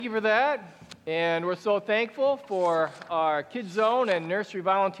Thank you for that, and we're so thankful for our Kids Zone and nursery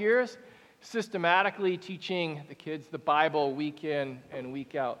volunteers systematically teaching the kids the Bible week in and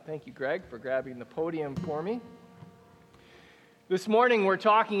week out. Thank you, Greg, for grabbing the podium for me. This morning we're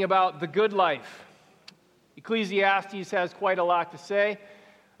talking about the good life. Ecclesiastes has quite a lot to say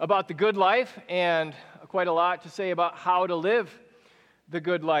about the good life and quite a lot to say about how to live the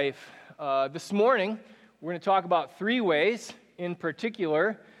good life. This morning we're going to talk about 3 ways in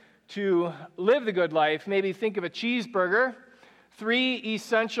particular to live the good life. Maybe think of a cheeseburger, 3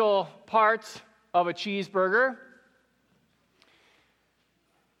 essential parts of a cheeseburger.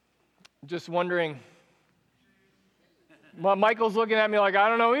 Just wondering. Well, Michael's looking at me like, I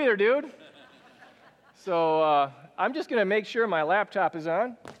don't know either, dude. So I'm just going to make sure my laptop is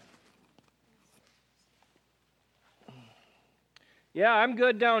on. Yeah, I'm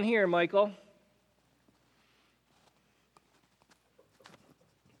good down here, Michael.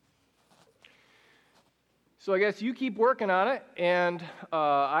 So I guess you keep working on it, and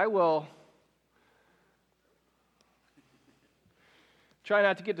I will try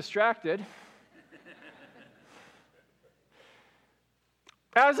not to get distracted.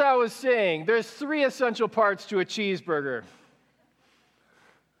 As I was saying, there's 3 essential parts to a cheeseburger.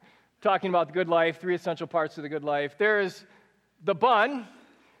 Talking about the good life, 3 essential parts to the good life. There is the bun,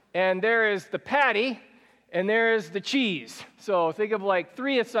 and there is the patty, and there is the cheese. So think of like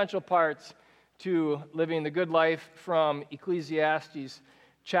 3 essential parts to living the good life from Ecclesiastes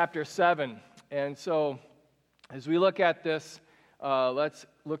chapter 7. And so as we look at this, let's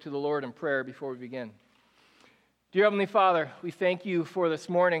look to the Lord in prayer before we begin. Dear Heavenly Father, we thank you for this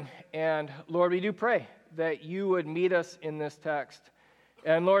morning. And Lord, we do pray that you would meet us in this text.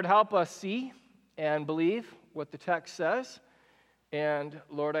 And Lord, help us see and believe what the text says. And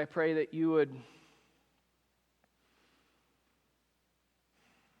Lord, I pray that you would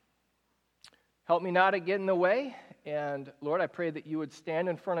help me not to get in the way, and Lord, I pray that you would stand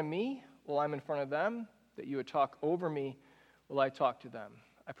in front of me while I'm in front of them, that you would talk over me while I talk to them.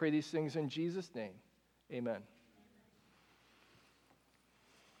 I pray these things in Jesus' name. Amen.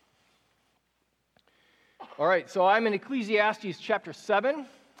 All right, so I'm in Ecclesiastes chapter 7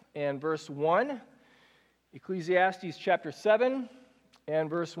 and verse 1. Ecclesiastes chapter 7 and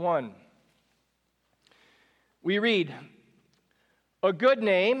verse 1. We read, "A good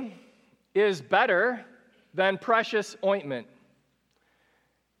name is better than precious ointment,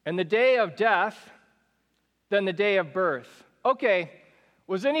 and the day of death than the day of birth." Okay,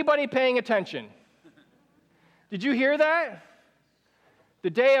 was anybody paying attention? Did you hear that? The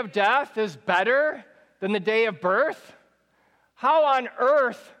day of death is better than the day of birth? How on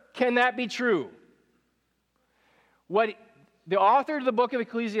earth can that be true? What the author of the book of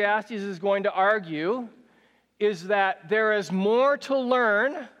Ecclesiastes is going to argue is that there is more to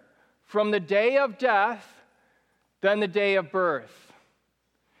learn from the day of death than the day of birth.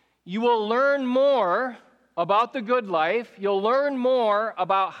 You will learn more about the good life. You'll learn more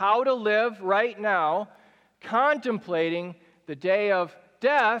about how to live right now, contemplating the day of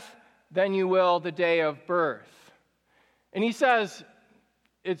death than you will the day of birth. And he says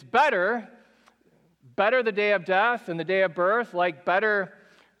it's better the day of death than the day of birth, like better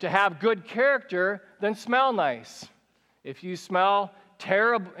to have good character than smell nice. If you smell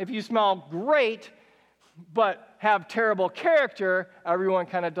terrible, if you smell great, but have terrible character, everyone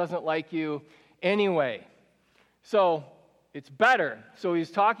kind of doesn't like you anyway. So it's better. So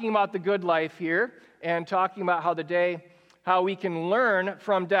he's talking about the good life here and talking about how we can learn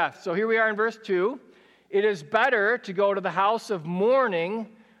from death. So here we are in verse 2. It is better to go to the house of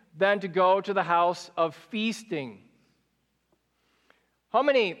mourning than to go to the house of feasting. How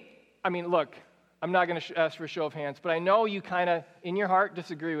many, look, I'm not going to ask for a show of hands, but I know you kind of, in your heart,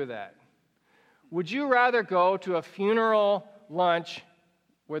 disagree with that. Would you rather go to a funeral lunch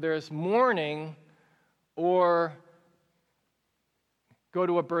where there's mourning or go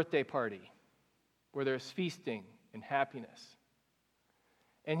to a birthday party where there's feasting and happiness?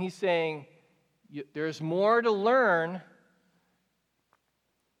 And he's saying there's more to learn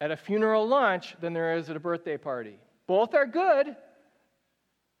at a funeral lunch than there is at a birthday party. Both are good,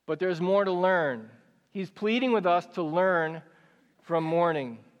 but there's more to learn. He's pleading with us to learn from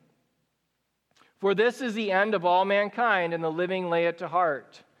mourning. "For this is the end of all mankind, and the living lay it to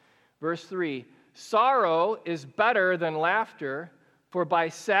heart." Verse 3, "Sorrow is better than laughter, for by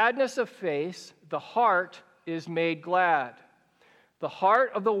sadness of face the heart is made glad. The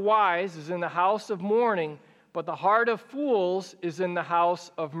heart of the wise is in the house of mourning, but the heart of fools is in the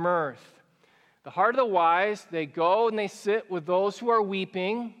house of mirth." The heart of the wise, they go and they sit with those who are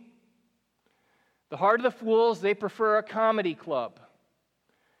weeping. The heart of the fools, they prefer a comedy club.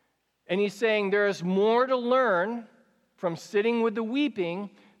 And he's saying there is more to learn from sitting with the weeping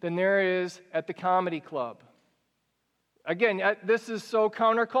than there is at the comedy club. Again, this is so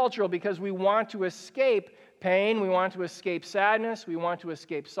countercultural because we want to escape pain, we want to escape sadness, we want to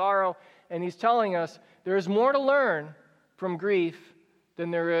escape sorrow, and he's telling us there is more to learn from grief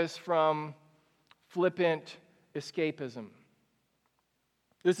than there is from flippant escapism.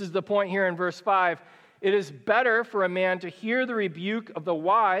 This is the point here in verse 5. It is better for a man to hear the rebuke of the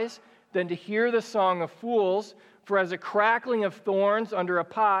wise than to hear the song of fools, for as a crackling of thorns under a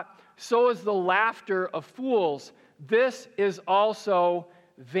pot, so is the laughter of fools. This is also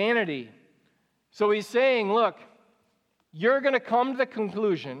vanity. So he's saying, look, you're going to come to the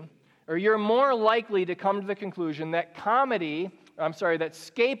conclusion, or you're more likely to come to the conclusion that escapism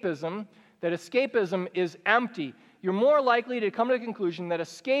is empty. You're more likely to come to the conclusion that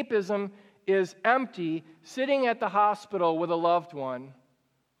escapism is empty sitting at the hospital with a loved one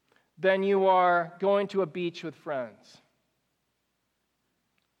than you are going to a beach with friends.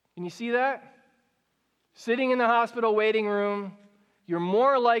 Can you see that? Sitting in the hospital waiting room, you're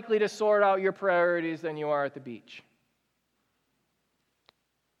more likely to sort out your priorities than you are at the beach.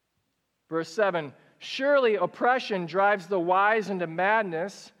 Verse 7, surely oppression drives the wise into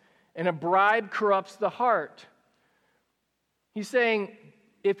madness, and a bribe corrupts the heart. He's saying,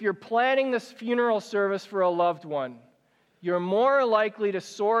 if you're planning this funeral service for a loved one, you're more likely to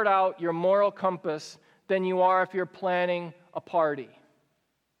sort out your moral compass than you are if you're planning a party.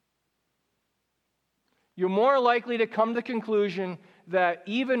 You're more likely to come to the conclusion that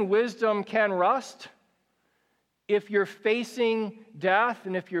even wisdom can rust if you're facing death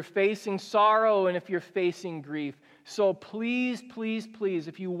and if you're facing sorrow and if you're facing grief. So please, please, please,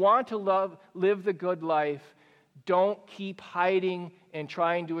 if you want to live the good life, don't keep hiding and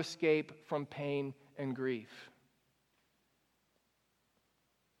trying to escape from pain and grief.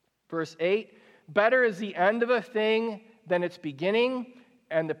 Verse 8, better is the end of a thing than its beginning,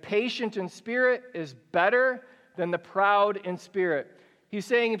 and the patient in spirit is better than the proud in spirit. He's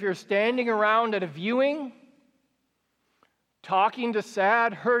saying if you're standing around at a viewing, talking to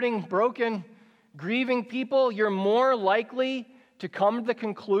sad, hurting, broken, grieving people, you're more likely to come to the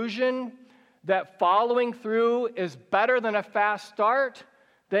conclusion that following through is better than a fast start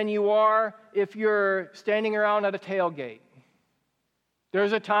than you are if you're standing around at a tailgate.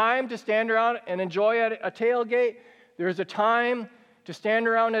 There's a time to stand around and enjoy a tailgate. There's a time to stand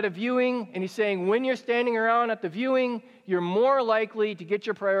around at a viewing, and he's saying when you're standing around at the viewing, you're more likely to get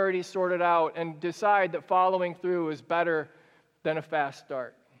your priorities sorted out and decide that following through is better than a fast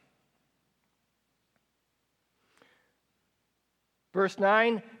start. Verse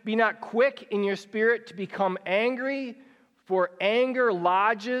 9, be not quick in your spirit to become angry, for anger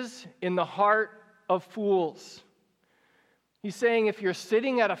lodges in the heart of fools. He's saying if you're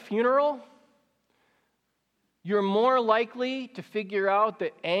sitting at a funeral, you're more likely to figure out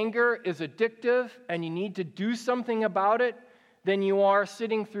that anger is addictive and you need to do something about it than you are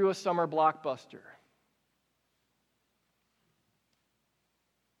sitting through a summer blockbuster.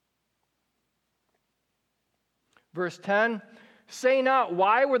 Verse 10, say not,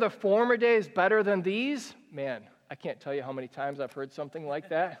 why were the former days better than these? Man, I can't tell you how many times I've heard something like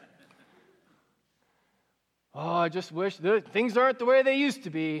that. Oh, I just wish things aren't the way they used to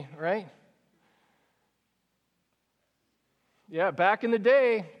be, right? Yeah, back in the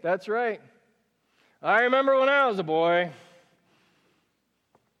day, that's right. I remember when I was a boy.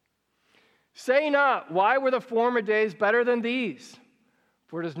 Say not, why were the former days better than these?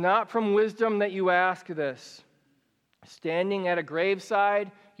 For it is not from wisdom that you ask this. Standing at a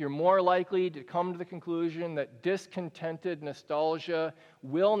graveside, you're more likely to come to the conclusion that discontented nostalgia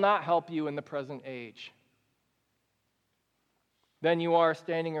will not help you in the present age than you are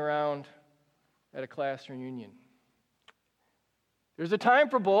standing around at a class reunion. There's a time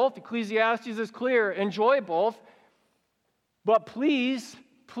for both. Ecclesiastes is clear. Enjoy both. But please,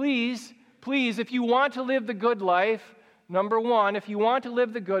 please, please, if you want to live the good life, number one,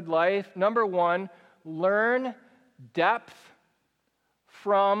 learn depth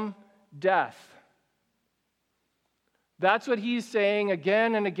from death. That's what he's saying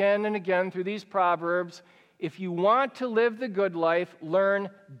again and again and again through these Proverbs. If you want to live the good life, learn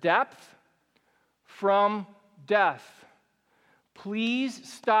depth from death. Please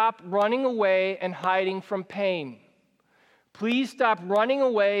stop running away and hiding from pain. Please stop running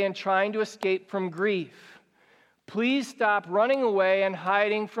away and trying to escape from grief. Please stop running away and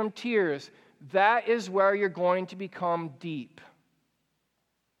hiding from tears. That is where you're going to become deep.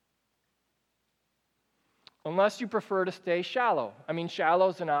 Unless you prefer to stay shallow. I mean, shallow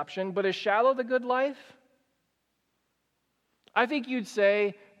is an option, but is shallow the good life? I think you'd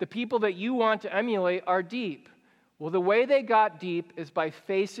say the people that you want to emulate are deep. Well, the way they got deep is by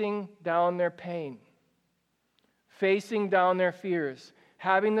facing down their pain, facing down their fears,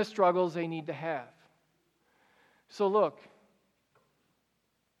 having the struggles they need to have. So look,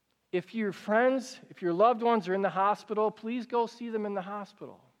 if your friends, if your loved ones are in the hospital, please go see them in the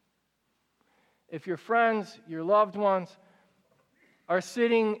hospital. If your friends, your loved ones are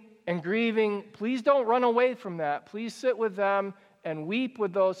sitting and grieving, please don't run away from that. Please sit with them and weep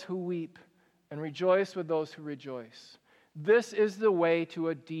with those who weep and rejoice with those who rejoice. This is the way to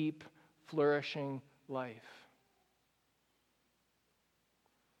a deep, flourishing life.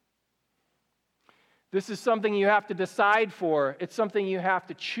 This is something you have to decide for. It's something you have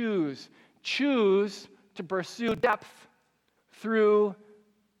to choose. Choose to pursue depth through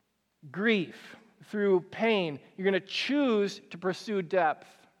grief, through pain. You're going to choose to pursue depth,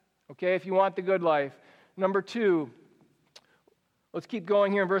 okay, if you want the good life. Number 2, let's keep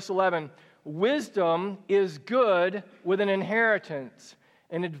going here in verse 11. Wisdom is good with an inheritance,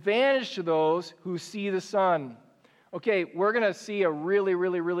 an advantage to those who see the sun. Okay, we're going to see a really,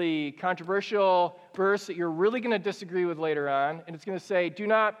 really, really controversial verse that you're really going to disagree with later on, and it's going to say, do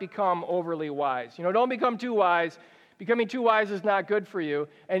not become overly wise. Don't become too wise. Becoming too wise is not good for you,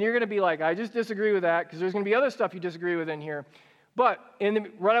 and you're going to be like, I just disagree with that, because there's going to be other stuff you disagree with in here. But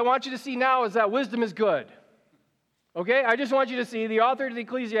what I want you to see now is that wisdom is good. Okay, I just want you to see the author of the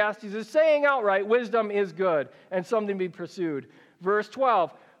Ecclesiastes is saying outright, wisdom is good, and something to be pursued. Verse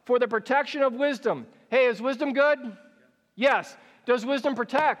 12, for the protection of wisdom. Hey, is wisdom good? Yes. Does wisdom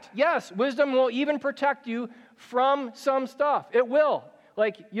protect? Yes. Wisdom will even protect you from some stuff. It will.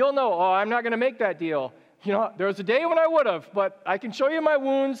 Like, you'll know, I'm not going to make that deal. There was a day when I would have, but I can show you my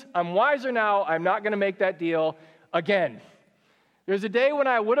wounds. I'm wiser now. I'm not going to make that deal again. There's a day when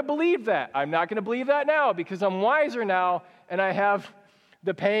I would have believed that. I'm not going to believe that now because I'm wiser now and I have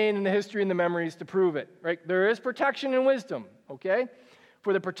the pain and the history and the memories to prove it. Right? There is protection in wisdom, okay?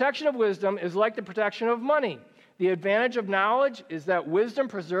 For the protection of wisdom is like the protection of money. The advantage of knowledge is that wisdom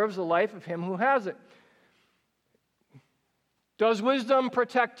preserves the life of him who has it. Does wisdom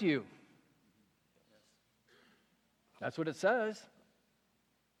protect you? That's what it says.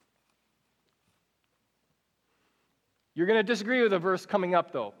 You're going to disagree with the verse coming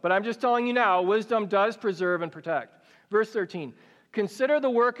up, though. But I'm just telling you now, wisdom does preserve and protect. Verse 13, consider the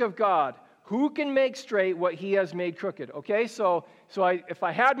work of God. Who can make straight what he has made crooked? Okay, so if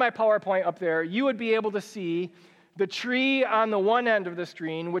I had my PowerPoint up there, you would be able to see the tree on the one end of the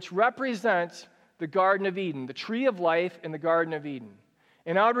screen, which represents the Garden of Eden, the tree of life in the Garden of Eden.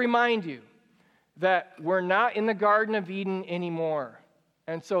 And I would remind you that we're not in the Garden of Eden anymore.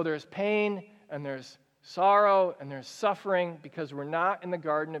 And so there's pain and there's sorrow and there's suffering because we're not in the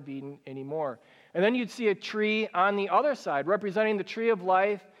Garden of Eden anymore. And then you'd see a tree on the other side representing the tree of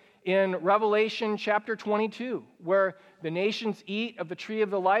life in Revelation chapter 22, where the nations eat of the tree of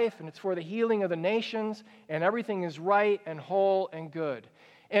the life, and it's for the healing of the nations, and everything is right and whole and good.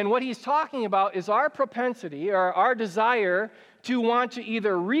 And what he's talking about is our propensity or our desire to want to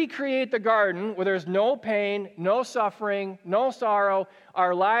either recreate the garden where there's no pain, no suffering, no sorrow.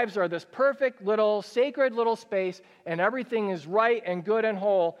 Our lives are this perfect little, sacred little space, and everything is right and good and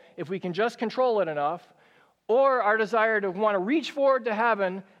whole if we can just control it enough. Or our desire to want to reach forward to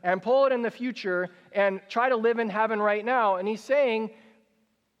heaven and pull it in the future and try to live in heaven right now. And he's saying,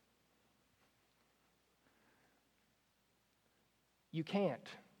 you can't.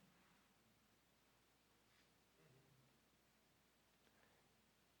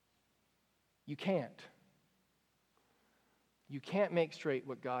 You can't. You can't make straight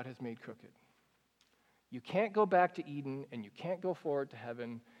what God has made crooked. You can't go back to Eden and you can't go forward to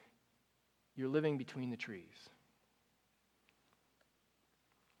heaven. You're living between the trees.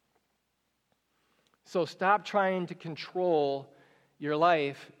 So stop trying to control your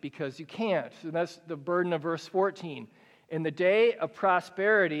life because you can't. And that's the burden of verse 14. In the day of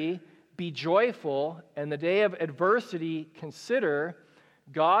prosperity, be joyful, and the day of adversity, consider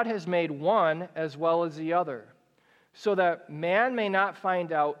God has made one as well as the other, so that man may not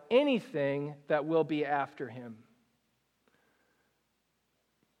find out anything that will be after him.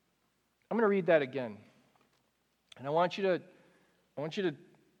 I'm going to read that again. And I want you to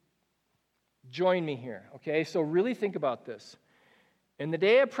join me here, okay? So really think about this. In the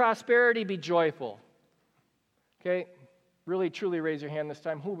day of prosperity, be joyful. Okay? Really, truly raise your hand this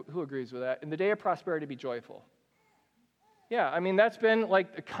time. Who agrees with that? In the day of prosperity, be joyful. Yeah, I mean, that's been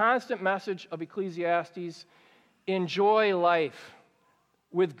like the constant message of Ecclesiastes. Enjoy life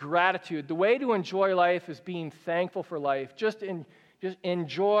with gratitude. The way to enjoy life is being thankful for life. Just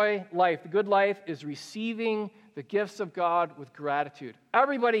enjoy life. The good life is receiving the gifts of God with gratitude.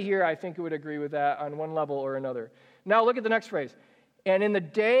 Everybody here, I think, would agree with that on one level or another. Now look at the next phrase. And in the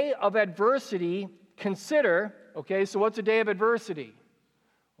day of adversity, consider, okay, so what's a day of adversity?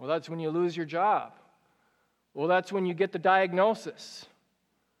 Well, that's when you lose your job. Well, that's when you get the diagnosis.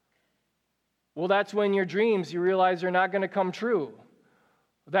 Well, that's when your dreams, you realize they're not going to come true.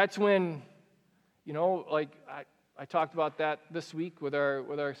 That's when, like I talked about that this week with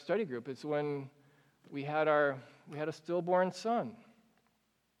our study group. It's when we had a stillborn son.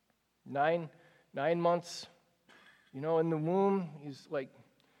 9 months, in the womb. He's like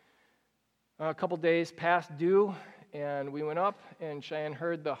a couple days past due, and we went up, and Cheyenne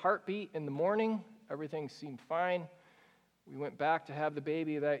heard the heartbeat in the morning. Everything seemed fine. We went back to have the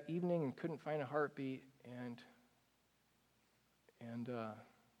baby that evening and couldn't find a heartbeat, and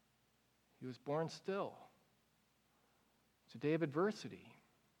he was born still. It's a day of adversity.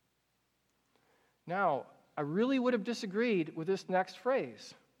 Now, I really would have disagreed with this next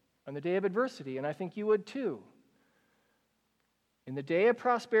phrase, on the day of adversity, and I think you would too. In the day of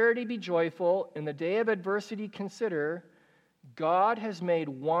prosperity, be joyful. In the day of adversity, consider, God has made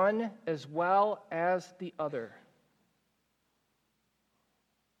one as well as the other.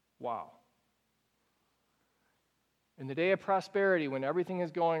 Wow. In the day of prosperity, when everything is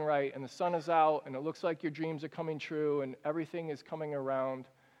going right and the sun is out and it looks like your dreams are coming true and everything is coming around,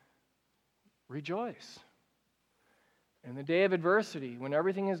 rejoice. In the day of adversity, when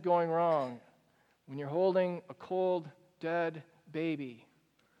everything is going wrong, when you're holding a cold, dead baby,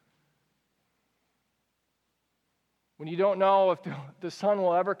 when you don't know if the sun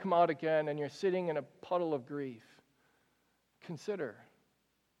will ever come out again and you're sitting in a puddle of grief, consider,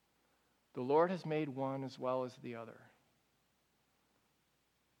 the Lord has made one as well as the other.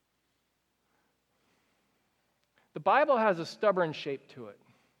 The Bible has a stubborn shape to it.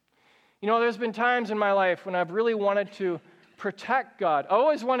 There's been times in my life when I've really wanted to protect God. I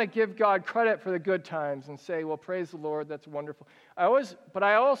always want to give God credit for the good times and say, well, praise the Lord, that's wonderful. But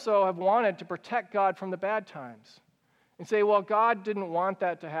I also have wanted to protect God from the bad times and say, well, God didn't want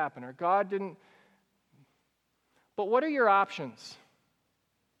that to happen, or God didn't. But what are your options?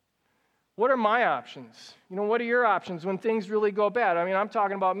 What are my options? What are your options when things really go bad? I'm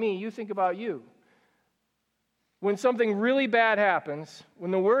talking about me. You think about you. When something really bad happens, when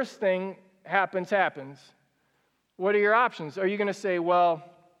the worst thing happens, what are your options? Are you going to say, well,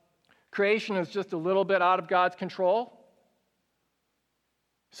 creation is just a little bit out of God's control?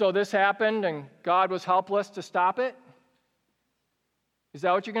 So this happened and God was helpless to stop it? Is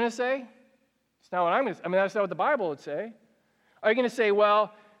that what you're going to say? It's not what I'm going to say. That's not what the Bible would say. Are you going to say,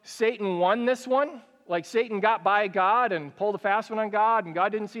 well, Satan won this one? Like Satan got by God and pulled a fast one on God, and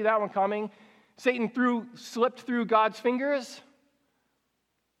God didn't see that one coming. Satan slipped through God's fingers?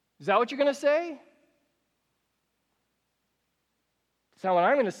 Is that what you're going to say? It's not what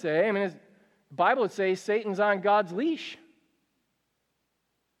I'm going to say. The Bible would say Satan's on God's leash.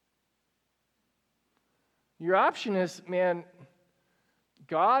 Your option is,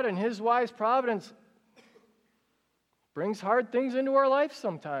 God and His wise providence brings hard things into our life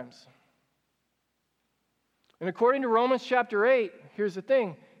sometimes. And according to Romans chapter 8, here's the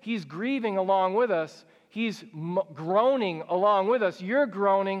thing. He's grieving along with us. He's groaning along with us. You're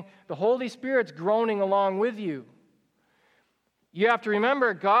groaning. The Holy Spirit's groaning along with you. You have to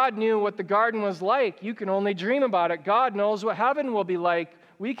remember, God knew what the garden was like. You can only dream about it. God knows what heaven will be like.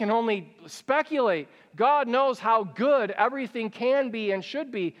 We can only speculate. God knows how good everything can be and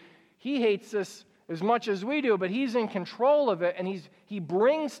should be. He hates this as much as we do, but He's in control of it, and He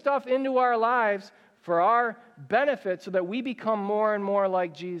brings stuff into our lives for our benefit so that we become more and more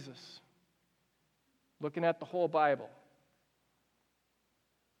like Jesus. Looking at the whole Bible.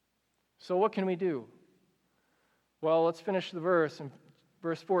 So what can we do? Well, let's finish the verse. In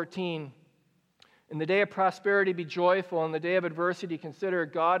verse 14, in the day of prosperity be joyful, in the day of adversity consider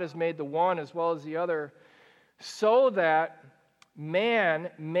God has made the one as well as the other, so that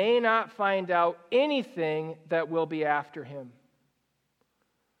man may not find out anything that will be after him.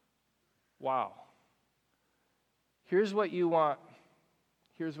 Wow. Here's what you want.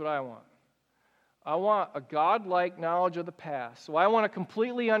 Here's what I want. I want a God-like knowledge of the past. So I want to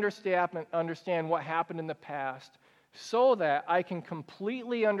completely understand what happened in the past so that I can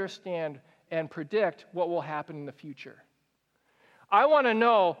completely understand and predict what will happen in the future. I want to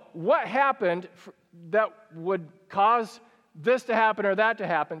know what happened that would cause this to happen or that to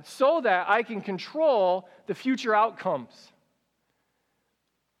happen so that I can control the future outcomes.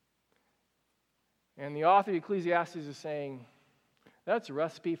 And the author of Ecclesiastes is saying, that's a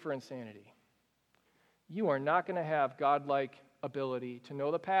recipe for insanity. You are not going to have God-like ability to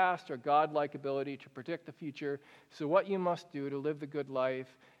know the past or God-like ability to predict the future. So what you must do to live the good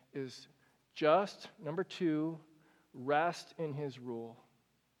life is just, number 2, rest in his rule.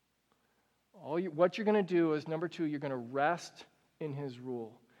 What you're going to do is, number 2, you're going to rest in his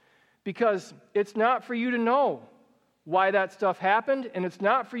rule. Because it's not for you to know why that stuff happened, and it's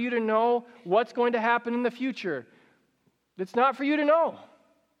not for you to know what's going to happen in the future. It's not for you to know.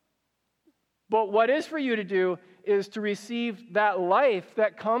 But what is for you to do is to receive that life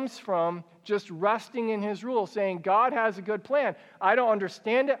that comes from just resting in his rule, saying, God has a good plan. I don't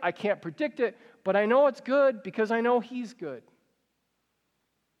understand it, I can't predict it, but I know it's good because I know he's good.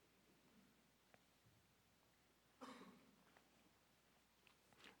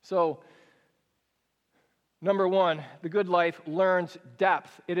 So, number 1, the good life learns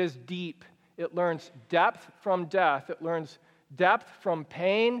depth. It is deep. It learns depth from death. It learns depth from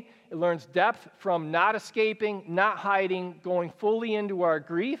pain. It learns depth from not escaping, not hiding, going fully into our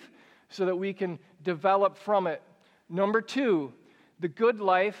grief so that we can develop from it. Number 2, the good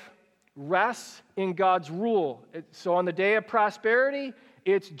life rests in God's rule. So on the day of prosperity,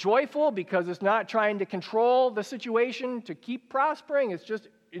 it's joyful because it's not trying to control the situation to keep prospering. It's just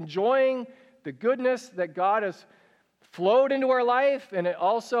enjoying the goodness that God has flowed into our life, and it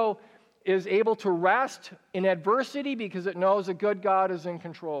also is able to rest in adversity because it knows a good God is in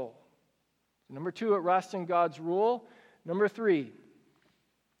control. Number 2, it rests in God's rule. Number 3,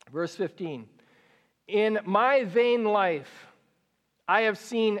 verse 15. In my vain life, I have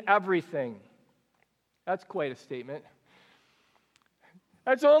seen everything. That's quite a statement.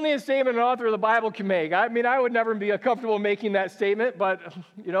 That's only a statement an author of the Bible can make. I mean, I would never be comfortable making that statement, but,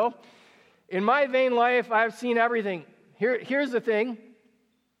 in my vain life, I've seen everything. Here's the thing.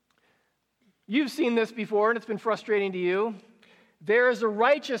 You've seen this before, and it's been frustrating to you. There is a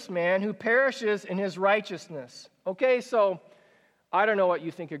righteous man who perishes in his righteousness. Okay, so I don't know what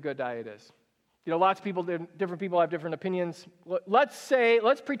you think a good diet is. Lots of people, different people have different opinions.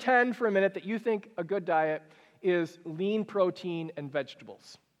 Let's pretend for a minute that you think a good diet is lean protein and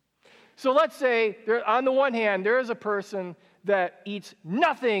vegetables. So let's say, on the one hand, there is a person that eats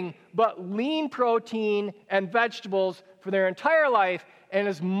nothing but lean protein and vegetables for their entire life and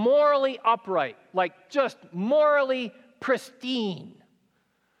is morally upright, like just morally pristine.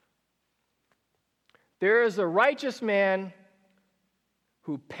 There is a righteous man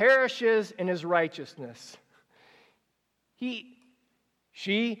who perishes in his righteousness.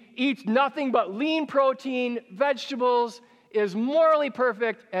 She eats nothing but lean protein, vegetables, is morally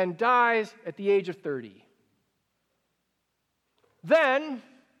perfect, and dies at the age of 30. Then,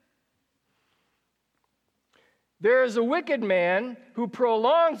 there is a wicked man who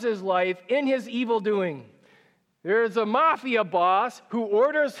prolongs his life in his evil doing. There is a mafia boss who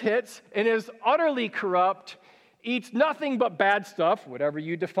orders hits and is utterly corrupt, eats nothing but bad stuff, whatever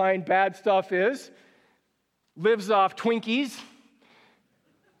you define bad stuff is, lives off Twinkies,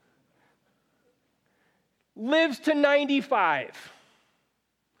 lives to 95.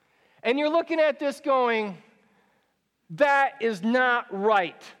 And you're looking at this going, that is not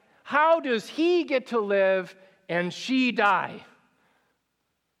right. How does he get to live and she die?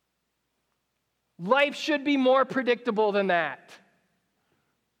 Life should be more predictable than that.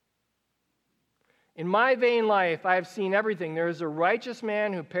 In my vain life, I have seen everything. There is a righteous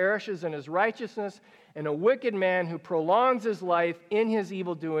man who perishes in his righteousness, and a wicked man who prolongs his life in his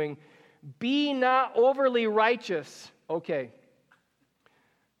evil doing. Be not overly righteous. Okay.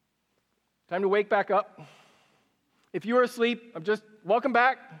 Time to wake back up. If you were asleep, welcome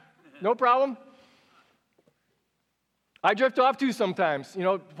back. No problem. I drift off too sometimes.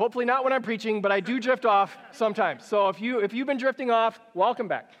 Hopefully not when I'm preaching, but I do drift off sometimes. So if you've been drifting off, welcome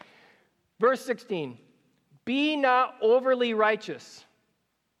back. Verse 16. Be not overly righteous.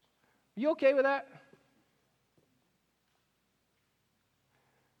 Are you okay with that?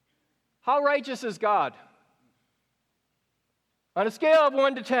 How righteous is God? On a scale of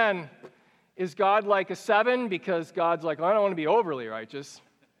 1 to 10, is God like a 7 because God's like, I don't want to be overly righteous?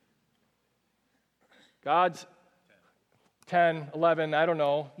 God's 10, 11, I don't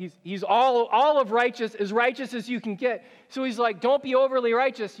know. He's all of righteous, as righteous as you can get. So he's like, don't be overly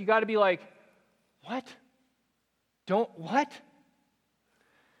righteous. You got to be like, what? What?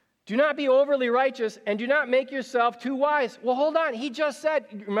 Do not be overly righteous, and do not make yourself too wise. Well, hold on. He just said,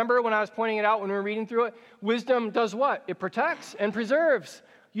 remember when I was pointing it out when we were reading through it? Wisdom does what? It protects and preserves.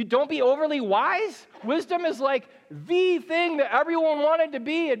 You don't be overly wise. Wisdom is like the thing that everyone wanted to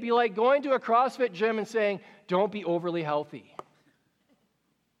be. It'd be like going to a CrossFit gym and saying, don't be overly healthy.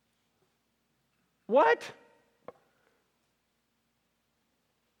 What?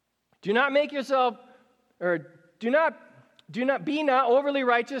 Do not make yourself, or do not Be not overly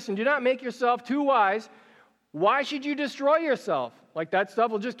righteous, and do not make yourself too wise. Why should you destroy yourself? Like that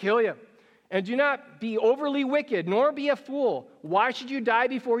stuff will just kill you. And do not be overly wicked, nor be a fool. Why should you die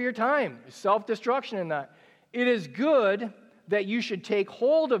before your time? There's self-destruction in that. It is good that you should take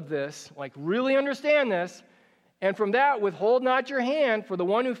hold of this, like really understand this, and from that withhold not your hand, for the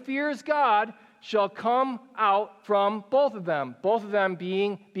one who fears God shall come out from both of them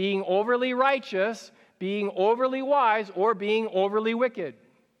being overly righteous, being overly wise, or being overly wicked.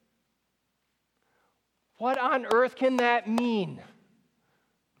 What on earth can that mean?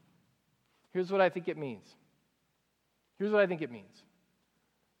 Here's what I think it means.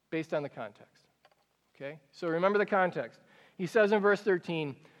 Based on the context. Okay? So remember the context. He says in verse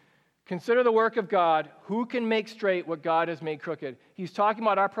 13, consider the work of God. Who can make straight what God has made crooked? He's talking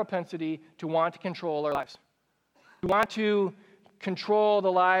about our propensity to want to control our lives. We want to control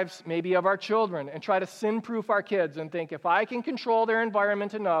the lives maybe of our children and try to sin-proof our kids and think if I can control their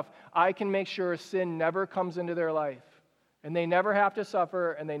environment enough, I can make sure sin never comes into their life. And they never have to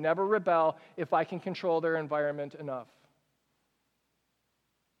suffer and they never rebel if I can control their environment enough.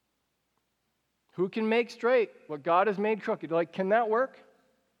 Who can make straight what God has made crooked? Like, can that work?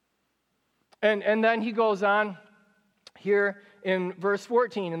 And then he goes on here in verse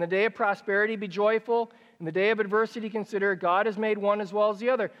 14. In the day of prosperity, be joyful. In the day of adversity, consider God has made one as well as the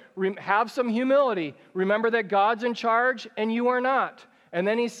other. Have some humility. Remember that God's in charge and you are not. And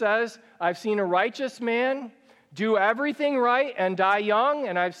then he says, I've seen a righteous man do everything right and die young,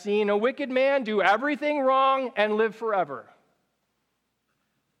 and I've seen a wicked man do everything wrong and live forever.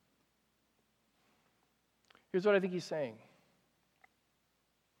 Here's what I think he's saying.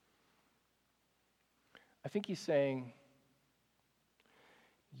 I think he's saying,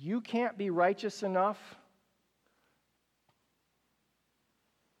 you can't be righteous enough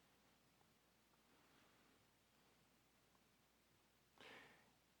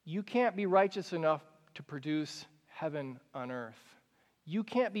to produce heaven on earth. You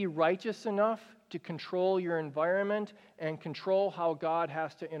can't be righteous enough to control your environment and control how God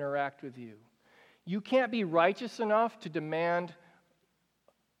has to interact with you. You can't be righteous enough to demand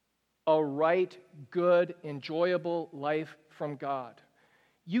a right, good, enjoyable life from God.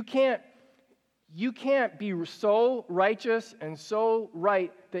 You can't be so righteous and so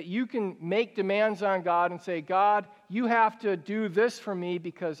right that you can make demands on God and say, God, you have to do this for me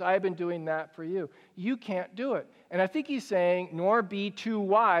because I've been doing that for you. You can't do it. And I think he's saying, nor be too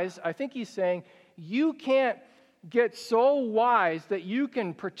wise. I think he's saying, you can't get so wise that you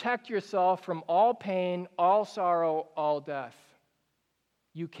can protect yourself from all pain, all sorrow, all death.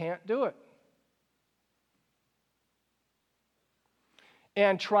 You can't do it.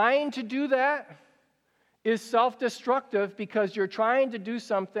 And trying to do that is self-destructive because you're trying to do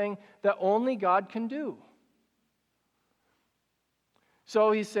something that only God can do.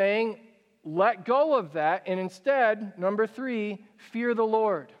 So he's saying, let go of that, and instead, number 3, fear the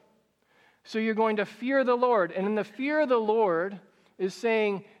Lord. So you're going to fear the Lord. And in the fear of the Lord is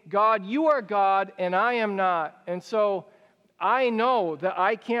saying, God, you are God and I am not. And so I know that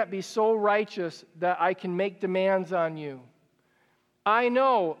I can't be so righteous that I can make demands on you. I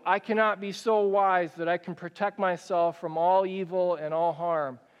know I cannot be so wise that I can protect myself from all evil and all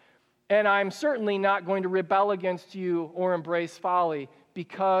harm. And I'm certainly not going to rebel against you or embrace folly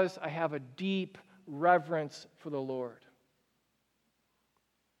because I have a deep reverence for the Lord.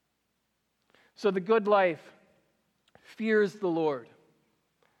 So the good life fears the Lord,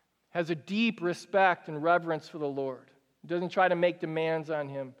 has a deep respect and reverence for the Lord. It doesn't try to make demands on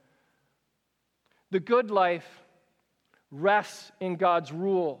him. The good life rests in God's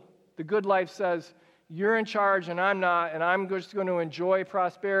rule. The good life says, you're in charge and I'm not, and I'm just going to enjoy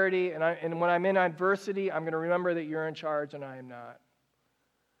prosperity, and when I'm in adversity, I'm going to remember that you're in charge and I am not.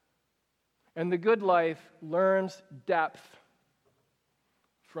 And the good life learns depth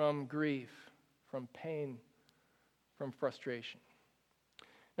from grief, from pain, from frustration.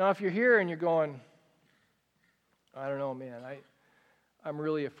 Now, if you're here and you're going, I don't know, man, I'm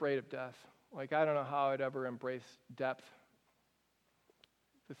really afraid of death. Like, I don't know how I'd ever embrace depth.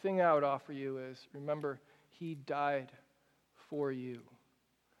 The thing I would offer you is, remember, he died for you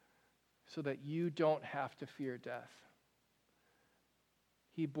so that you don't have to fear death.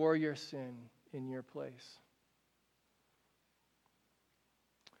 He bore your sin in your place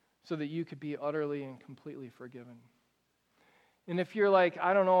so that you could be utterly and completely forgiven. And if you're like,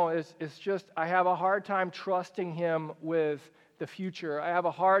 I don't know, it's just, I have a hard time trusting him with the future. I have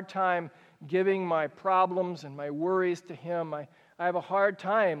a hard time giving my problems and my worries to him. I have a hard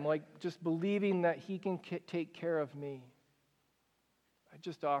time, like, just believing that he can take care of me.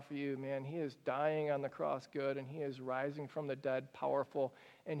 just offer you, man, he is dying on the cross good, and he is rising from the dead powerful,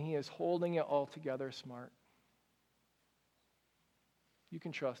 and he is holding it all together smart. You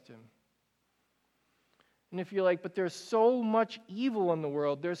can trust him. And if you're like, but there's so much evil in the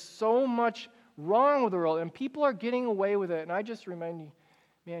world, there's so much wrong with the world, and people are getting away with it, and I just remind you,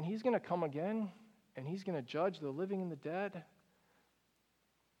 man, he's going to come again, and he's going to judge the living and the dead.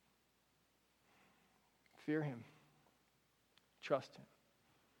 Fear him. Trust him.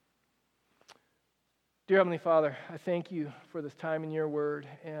 Dear Heavenly Father, I thank you for this time in your word.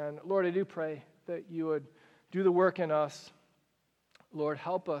 And Lord, I do pray that you would do the work in us. Lord,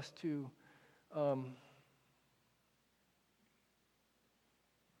 help us to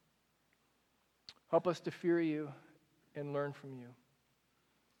fear you and learn from you.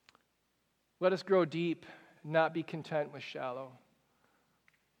 Let us grow deep, not be content with shallow.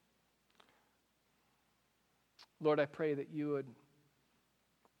 Lord, I pray that you would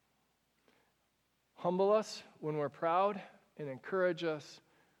humble us when we're proud and encourage us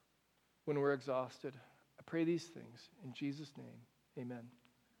when we're exhausted. I pray these things in Jesus' name. Amen.